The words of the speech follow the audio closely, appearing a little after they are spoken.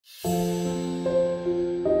Feet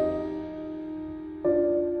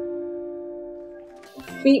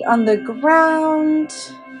on the ground.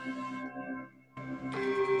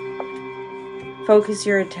 Focus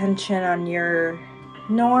your attention on your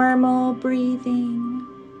normal breathing.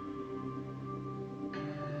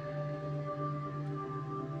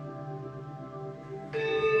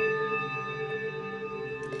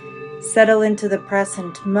 Settle into the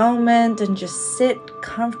present moment and just sit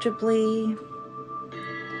comfortably.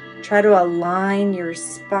 Try to align your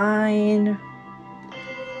spine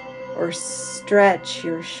or stretch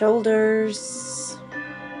your shoulders.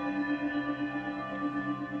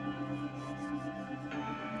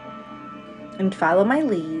 And follow my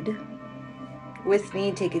lead. With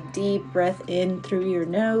me, take a deep breath in through your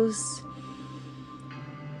nose.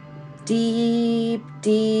 Deep,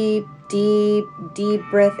 deep, deep, deep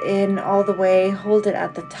breath in all the way. Hold it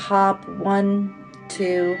at the top. 1,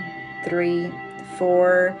 2, 3,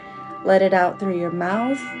 4. Let it out through your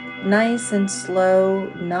mouth. Nice and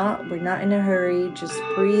slow. We're not in a hurry. Just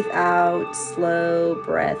breathe out. Slow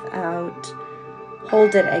breath out.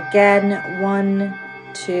 Hold it again. 1,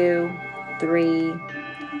 2, 3,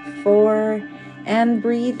 4. And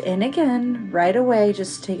breathe in again. Right away,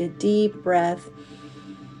 just take a deep breath.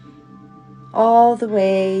 All the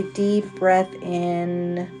way, deep breath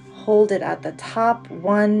in. Hold it at the top.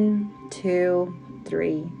 1, 2,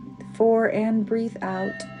 3, 4. And breathe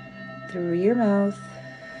out through your mouth.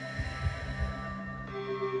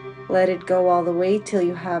 Let it go all the way till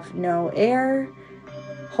you have no air.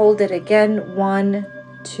 Hold it again. 1,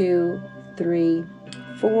 2, 3,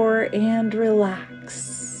 4. And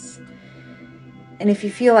relax. And if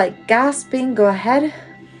you feel like gasping, go ahead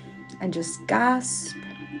and just gasp.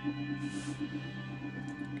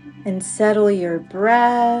 And settle your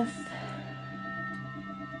breath.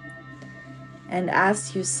 And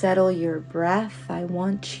as you settle your breath, I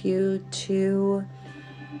want you to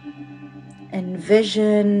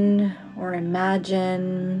envision or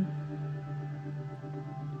imagine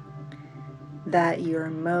that your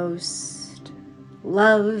most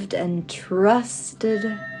loved and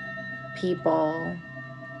trusted people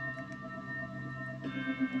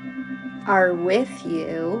are with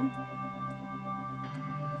you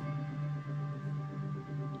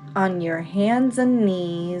on your hands and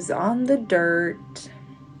knees on the dirt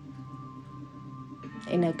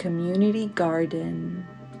in a community garden.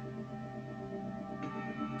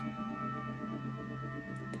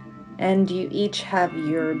 And you each have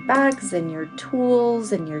your bags and your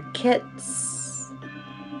tools and your kits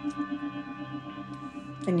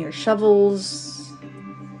and your shovels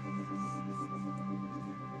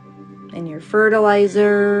and your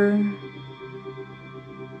fertilizer.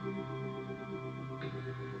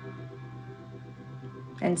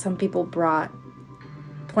 And some people brought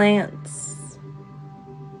plants.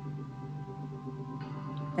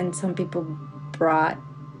 And some people brought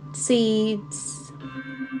seeds.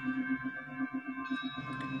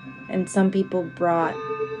 And some people brought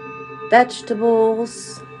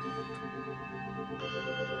vegetables.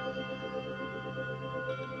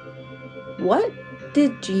 What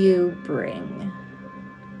did you bring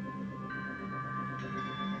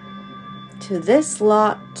to this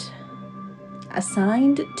lot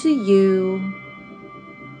assigned to you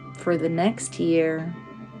for the next year,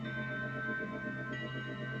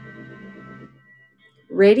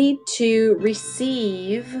 ready to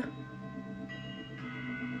receive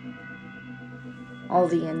all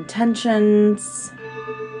the intentions,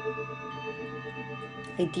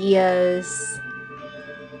 ideas,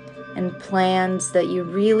 and plans that you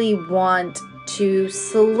really want to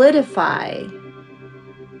solidify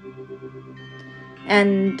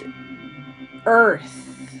and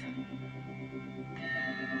earth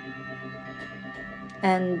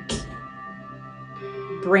and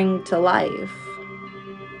bring to life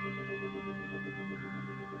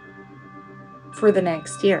for the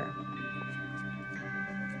next year.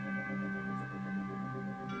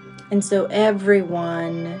 And so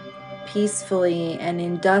everyone peacefully and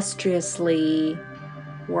industriously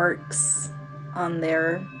works on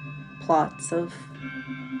their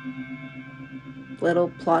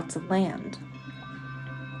little plots of land.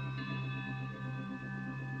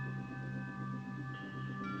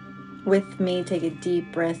 With me, take a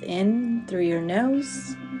deep breath in through your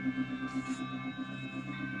nose.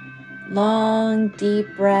 Long, deep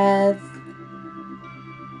breath.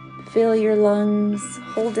 Fill your lungs.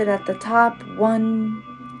 Hold it at the top.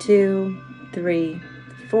 1, 2, 3,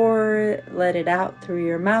 4. Let it out through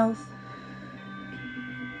your mouth.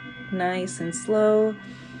 Nice and slow.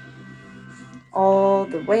 All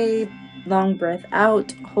the way. Long breath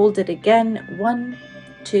out. Hold it again. 1,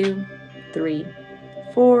 2, 3,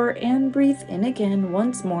 4, and breathe in again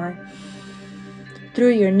once more.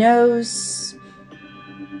 Through your nose,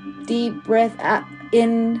 deep breath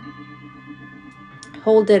in,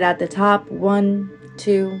 hold it at the top, 1,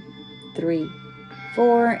 2, 3,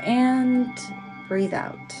 4, and breathe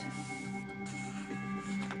out.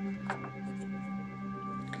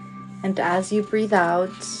 And as you breathe out,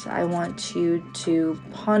 I want you to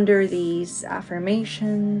ponder these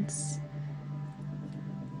affirmations.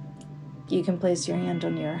 You can place your hand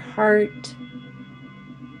on your heart.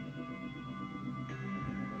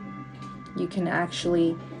 You can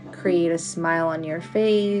actually create a smile on your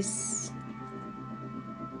face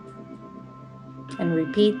and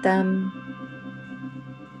repeat them.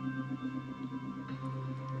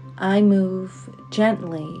 I move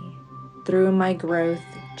gently through my growth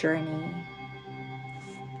journey.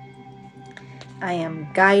 I am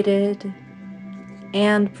guided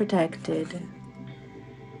and protected.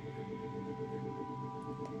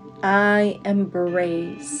 I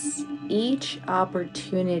embrace each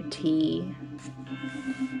opportunity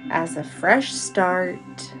as a fresh start,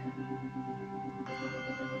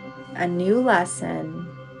 a new lesson,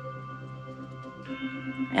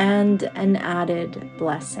 and an added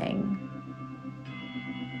blessing.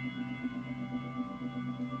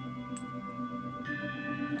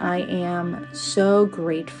 I am so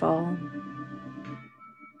grateful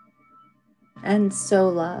and so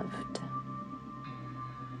loved.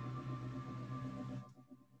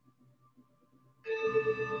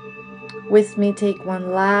 With me, take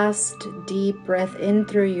one last deep breath in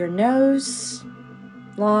through your nose.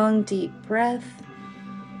 Long, deep breath.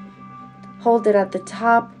 Hold it at the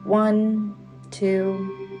top. 1,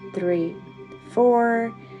 2, 3,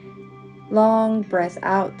 4. Long breath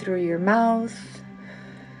out through your mouth.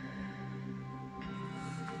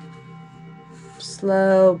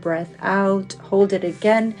 Slow breath out. Hold it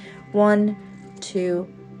again. 1, 2,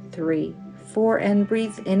 3, 4. And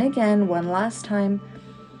breathe in again one last time.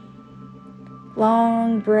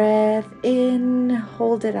 Long breath in.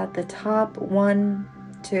 Hold it at the top. 1,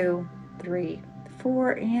 2, 3,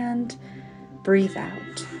 4. And breathe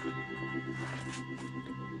out.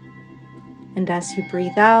 And as you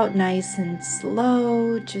breathe out, nice and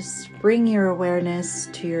slow, just bring your awareness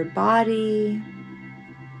to your body,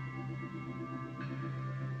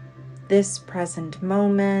 this present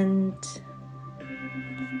moment.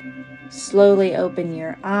 Slowly open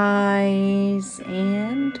your eyes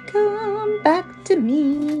and come back to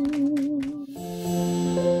me.